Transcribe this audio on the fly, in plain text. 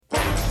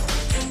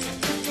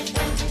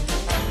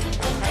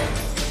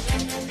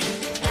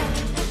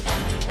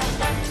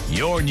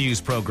Your news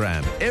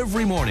program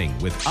every morning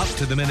with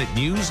up-to-the-minute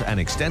news and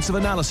extensive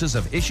analysis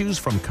of issues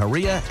from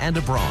Korea and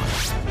abroad.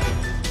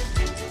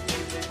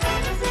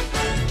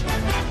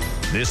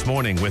 This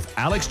morning with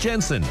Alex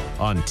Jensen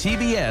on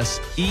TBS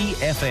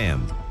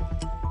EFM.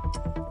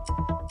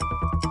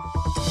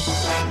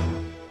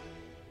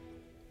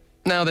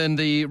 Now then,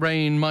 the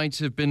rain might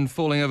have been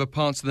falling over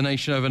parts of the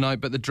nation overnight,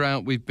 but the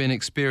drought we've been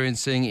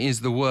experiencing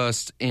is the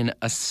worst in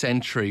a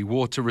century.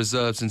 Water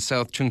reserves in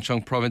South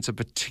Chungcheong province are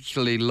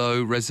particularly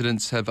low.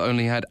 Residents have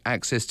only had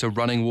access to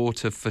running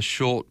water for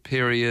short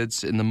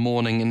periods in the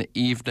morning and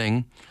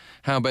evening.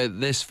 How about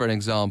this, for an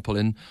example?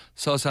 In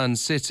Seoul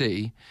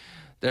City,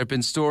 there have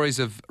been stories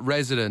of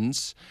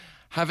residents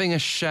having a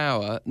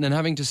shower and then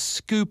having to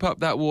scoop up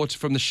that water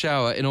from the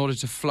shower in order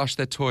to flush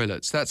their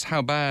toilets. That's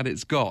how bad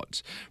it's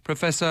got.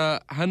 Professor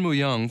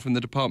Moo-young from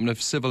the Department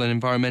of Civil and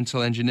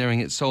Environmental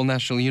Engineering at Seoul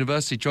National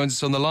University joins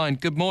us on the line.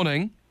 Good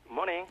morning.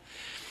 Morning.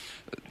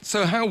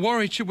 So how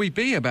worried should we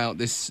be about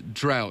this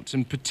drought,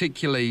 and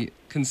particularly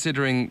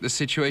considering the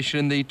situation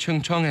in the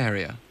Chungcheong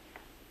area?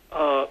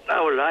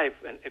 Our life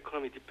and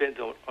economy depend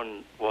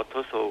on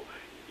water, so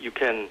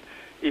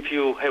if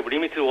you have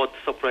limited water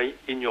supply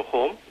in your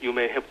home, you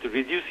may have to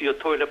reduce your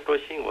toilet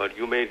flushing, or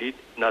you may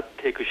not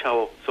take a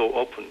shower so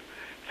often.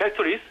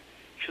 Factories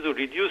should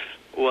reduce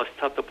or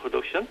stop the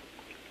production.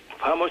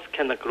 Farmers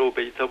cannot grow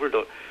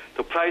vegetables.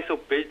 The price of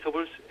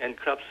vegetables and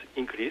crops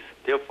increase.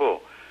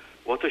 Therefore,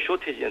 water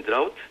shortage and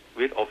drought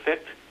will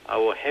affect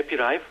our happy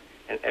life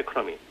and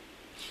economy.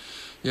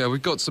 Yeah,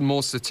 we've got some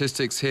more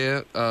statistics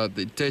here.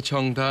 The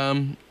Daecheong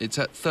Dam, it's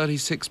at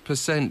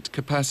 36%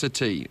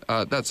 capacity.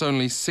 That's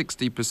only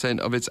 60%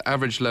 of its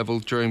average level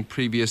during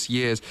previous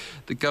years.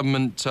 The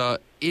government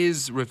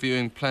is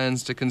reviewing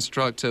plans to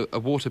construct a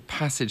water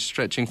passage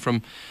stretching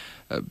from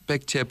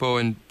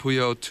Baekjepo in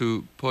Puyo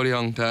to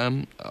Boryong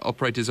Dam.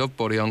 Operators of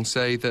Boryong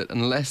say that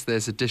unless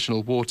there's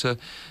additional water,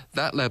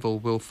 that level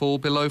will fall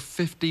below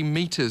 50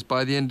 metres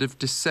by the end of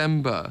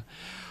December.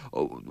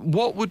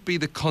 What would be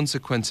the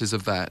consequences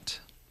of that?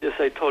 Yes,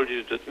 I told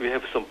you that we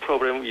have some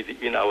problem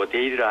in our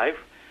daily life,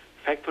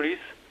 factories,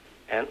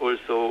 and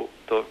also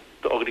the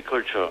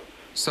agriculture.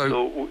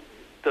 So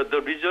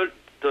the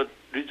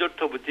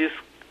result of this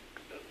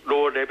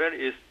lower level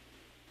is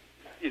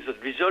a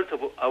result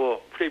of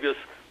our previous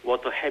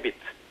water habit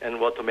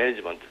and water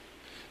management.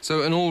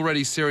 So an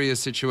already serious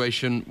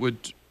situation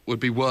would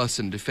be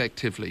worsened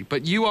effectively.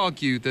 But you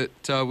argue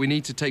that we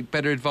need to take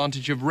better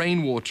advantage of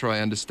rainwater, I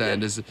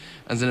understand, yes,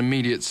 as an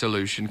immediate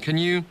solution. Can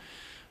you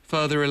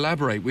further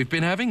elaborate? We've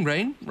been having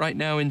rain right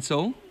now in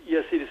Seoul.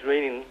 Yes, it is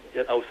raining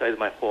outside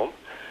my home.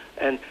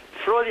 And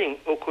flooding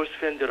occurs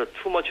when there are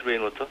too much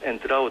rainwater, and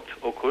drought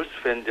occurs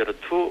when there are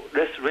too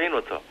less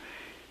rainwater.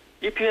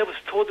 If you have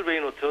stored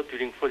rainwater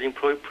during flooding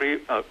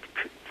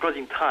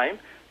time,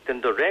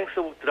 then the length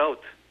of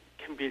drought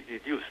can be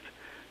reduced.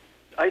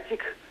 I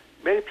think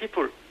many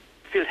people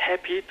feel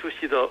happy to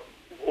see the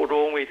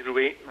long waited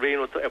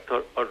rainwater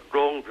after a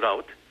long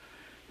drought.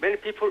 Many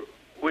people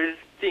will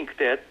think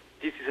that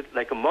this is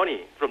like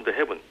money from the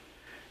heaven.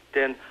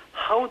 Then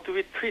how do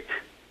we treat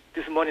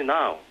this money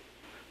now?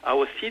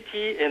 Our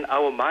city and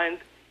our mind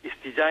is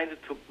designed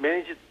to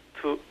manage it,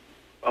 to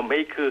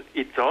make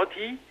it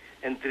dirty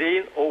and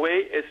drain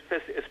away as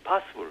fast as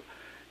possible.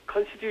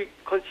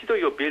 Consider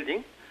your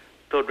building.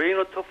 The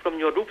rainwater from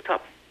your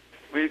rooftop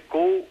will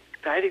go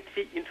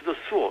directly into the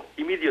sewer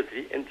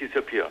immediately and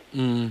disappear.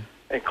 And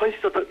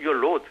consider your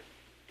road.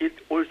 It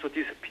also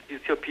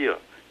disappear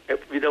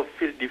without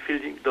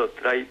refilling the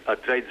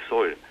dried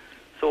soil.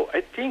 So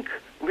I think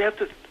we have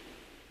to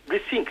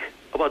rethink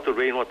about the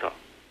rainwater.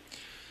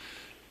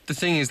 The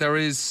thing is, there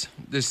is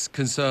this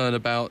concern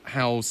about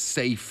how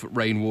safe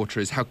rainwater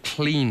is, how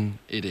clean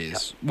it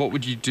is. Yeah. What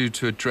would you do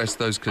to address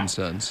those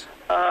concerns?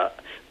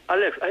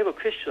 Alex, I have a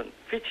question.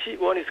 Which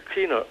one is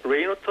cleaner,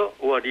 rainwater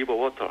or river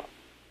water?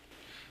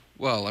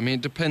 Well, I mean,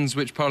 it depends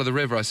which part of the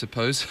river, I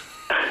suppose.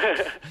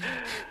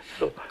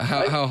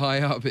 How high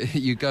up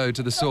you go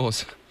to the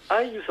source.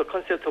 I use a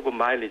concept of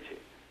mileage.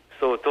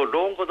 So the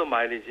longer the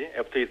mileage,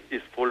 after it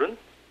is fallen,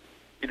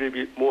 it will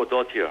be more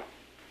dirtier.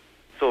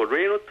 So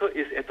rainwater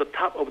is at the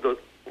top of the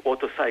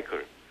water cycle.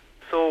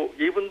 So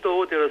even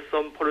though there are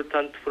some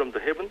pollutants from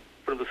the heaven,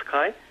 from the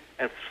sky,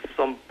 and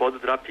some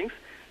bird droppings,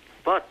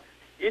 but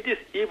it is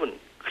even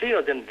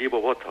cleaner than river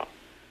water.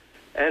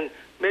 And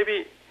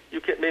maybe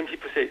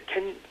people say,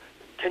 can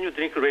you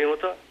drink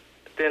rainwater?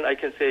 Then I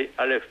can say,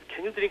 Alex,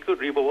 can you drink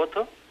river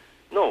water?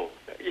 No,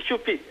 it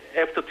should be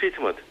after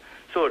treatment.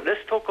 So let's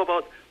talk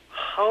about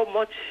how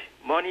much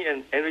money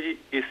and energy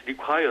is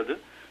required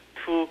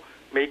to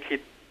make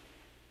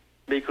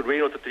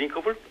rainwater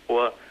drinkable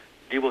or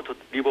river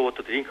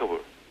water drinkable.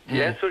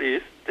 The answer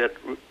is that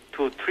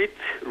to treat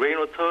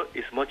rainwater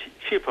is much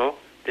cheaper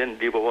than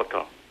river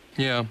water.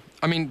 Yeah,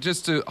 I mean,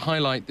 just to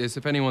highlight this,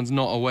 if anyone's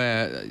not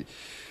aware,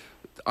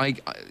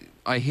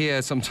 I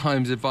hear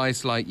sometimes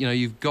advice like,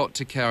 you've got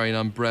to carry an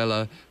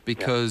umbrella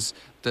because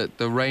that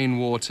the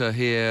rainwater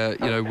here,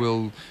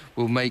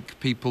 will make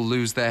people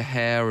lose their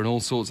hair and all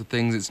sorts of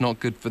things. It's not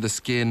good for the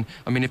skin.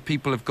 I mean, if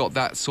people have got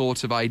that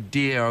sort of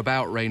idea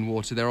about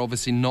rainwater, they're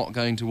obviously not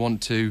going to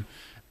want to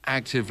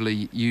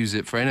actively use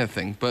it for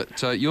anything.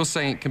 But you're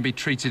saying it can be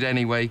treated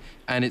anyway,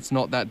 and it's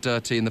not that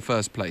dirty in the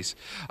first place.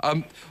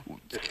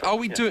 Are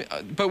we doing?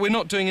 But we're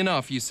not doing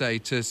enough, you say,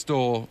 to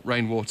store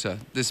rainwater.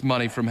 This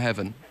money from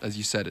heaven, as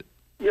you said it.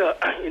 Yeah,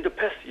 in the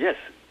past, yes,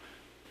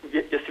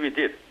 we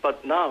did.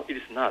 But now it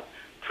is not.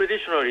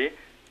 Traditionally,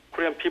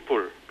 Korean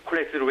people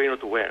collected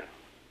rainwater well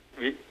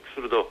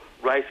through the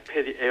rice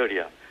paddy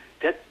area.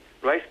 That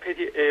rice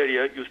paddy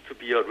area used to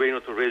be a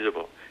rainwater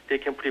reservoir. They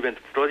can prevent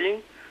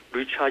flooding,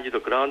 recharge the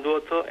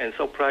groundwater, and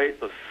supply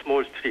the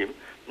small stream.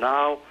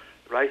 Now,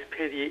 rice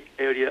paddy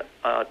area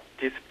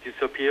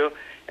disappear,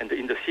 and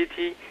in the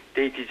city,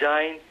 they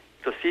design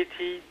the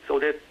city so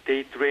that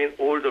they drain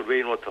all the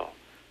rainwater.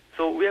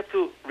 So we have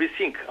to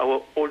rethink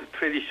our old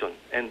tradition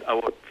and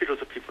our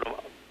philosophy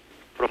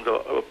from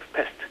the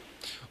past.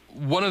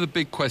 One of the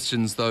big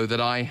questions, though,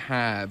 that I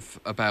have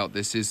about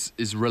this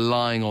is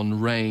relying on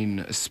rain,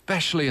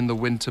 especially in the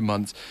winter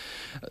months.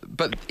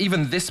 But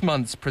even this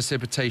month's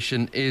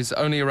precipitation is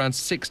only around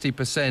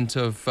 60%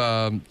 of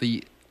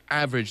the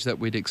average that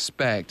we'd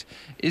expect.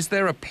 Is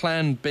there a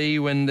plan B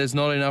when there's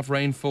not enough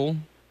rainfall?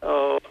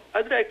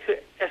 I'd like to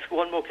ask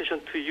one more question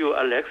to you,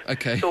 Alex.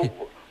 Okay. So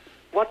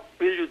what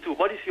will you do?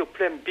 What is your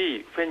plan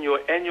B when your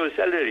annual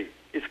salary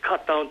is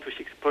cut down to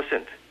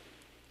 6%?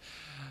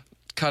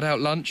 Cut out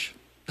lunch?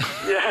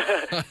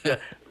 Yeah. That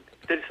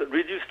is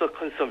reduce the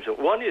consumption.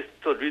 One is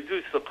to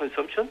reduce the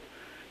consumption.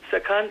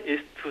 Second is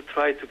to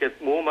try to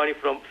get more money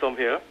from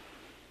somewhere,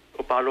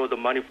 or borrow the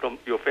money from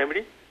your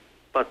family.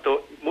 But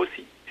the most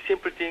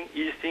simple thing,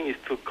 easy thing, is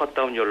to cut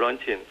down your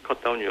lunch and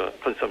cut down your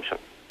consumption.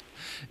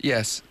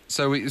 Yes.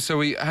 So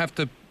we have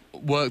to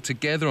work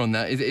together on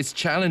that. It's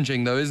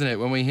challenging, though, isn't it,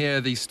 when we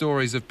hear these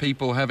stories of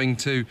people having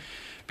to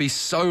be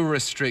so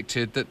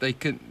restricted that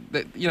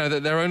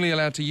that they're only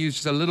allowed to use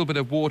just a little bit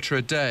of water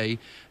a day.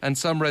 And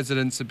some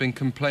residents have been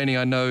complaining,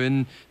 I know,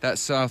 in that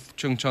South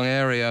Chungcheong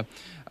area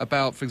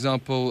about, for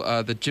example,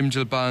 the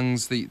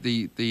jjimjilbangs,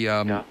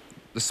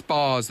 the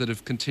spas that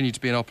have continued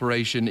to be in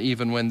operation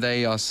even when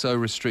they are so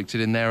restricted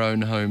in their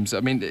own homes.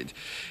 I mean,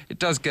 it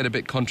does get a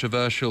bit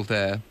controversial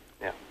there.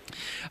 Yeah.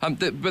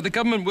 But the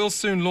government will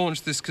soon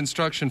launch this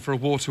construction for a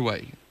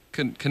waterway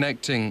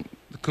connecting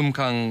the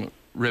Kumgang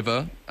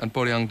River and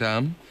Moo-young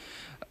Dam.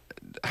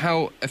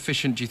 How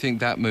efficient do you think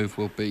that move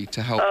will be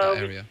to help that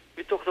area?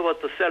 We talked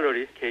about the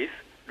salary case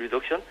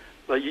reduction,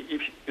 but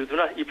if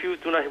you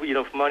do not have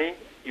enough money,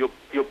 your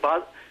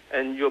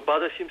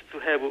brother seems to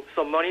have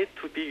some money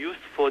to be used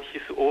for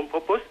his own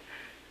purpose,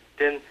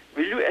 then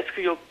will you ask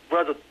your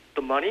brother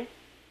the money?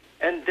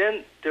 And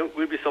then there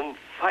will be some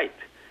fight.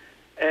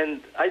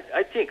 And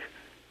I think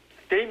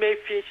they may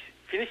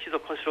finish the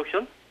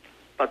construction,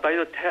 but by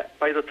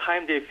the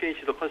time they finish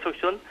the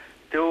construction,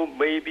 there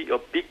may be a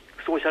big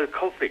social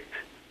conflict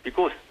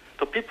because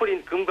the people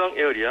in Kumgang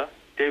area,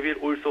 they will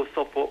also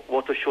suffer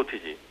water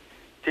shortage.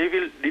 They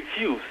will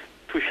refuse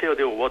to share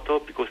their water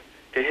because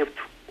they have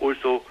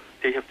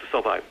to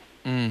survive.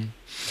 Mm.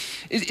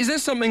 Is there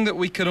something that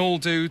we can all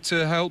do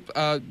to help?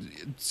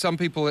 Some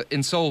people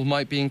in Seoul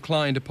might be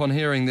inclined upon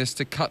hearing this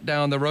to cut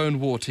down their own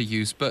water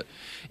use, but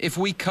if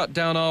we cut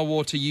down our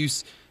water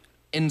use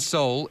in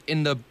Seoul,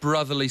 in the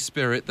brotherly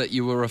spirit that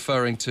you were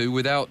referring to,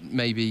 without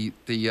maybe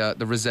the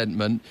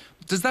resentment,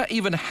 does that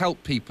even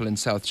help people in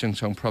South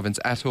Chungcheong province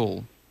at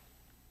all?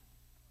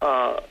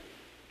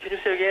 Can you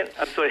say again?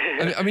 I'm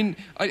sorry. I mean,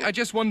 I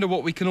just wonder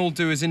what we can all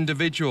do as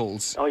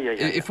individuals. Oh, yeah.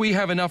 If we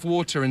have enough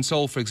water in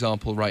Seoul, for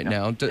example, right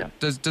now,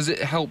 does it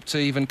help to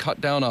even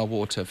cut down our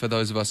water for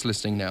those of us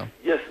listening now?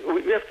 Yes,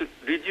 we have to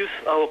reduce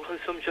our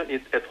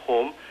consumption at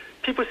home.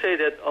 People say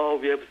that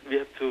we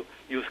have to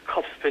use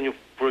cups when you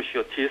brush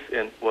your teeth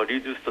or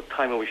reduce the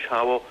time of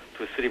shower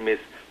to 3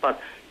 minutes. But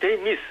they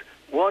miss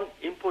one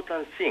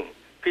important thing,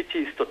 which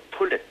is the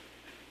toilet.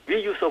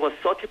 We use about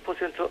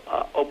 30%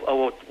 of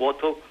our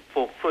water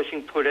for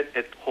flushing toilet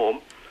at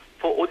home.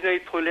 For ordinary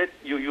toilet,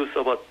 you use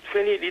about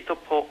 20 liters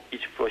per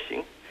each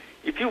flushing.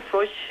 If you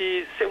flush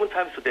 7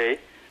 times a day,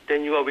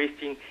 then you are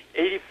wasting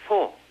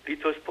 84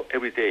 liters per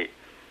every day.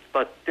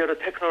 But there are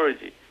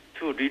technology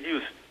to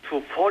reduce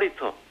to 4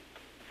 liters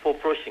for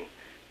flushing.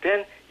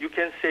 Then you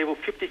can save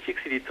 56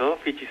 liters,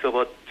 which is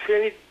about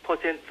 20%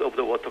 of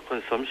the water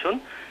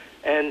consumption.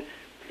 And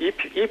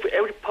if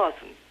every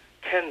person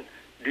can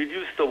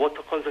reduce the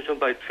water consumption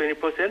by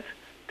 20%,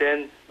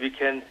 then we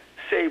can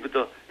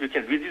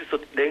reduce the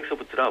length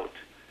of drought.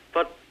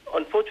 But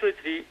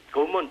unfortunately,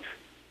 government,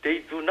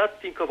 they do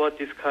not think about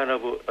this kind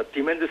of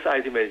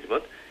demand-side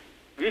management.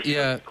 We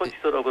should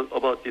consider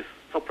about this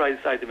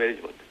supply-side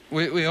management.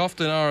 We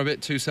often are a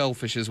bit too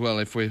selfish as well,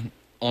 if we're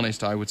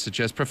honest, I would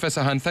suggest.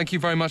 Professor Han, thank you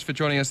very much for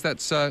joining us.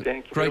 That's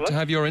great to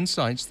have your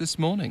insights this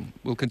morning.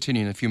 We'll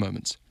continue in a few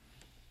moments.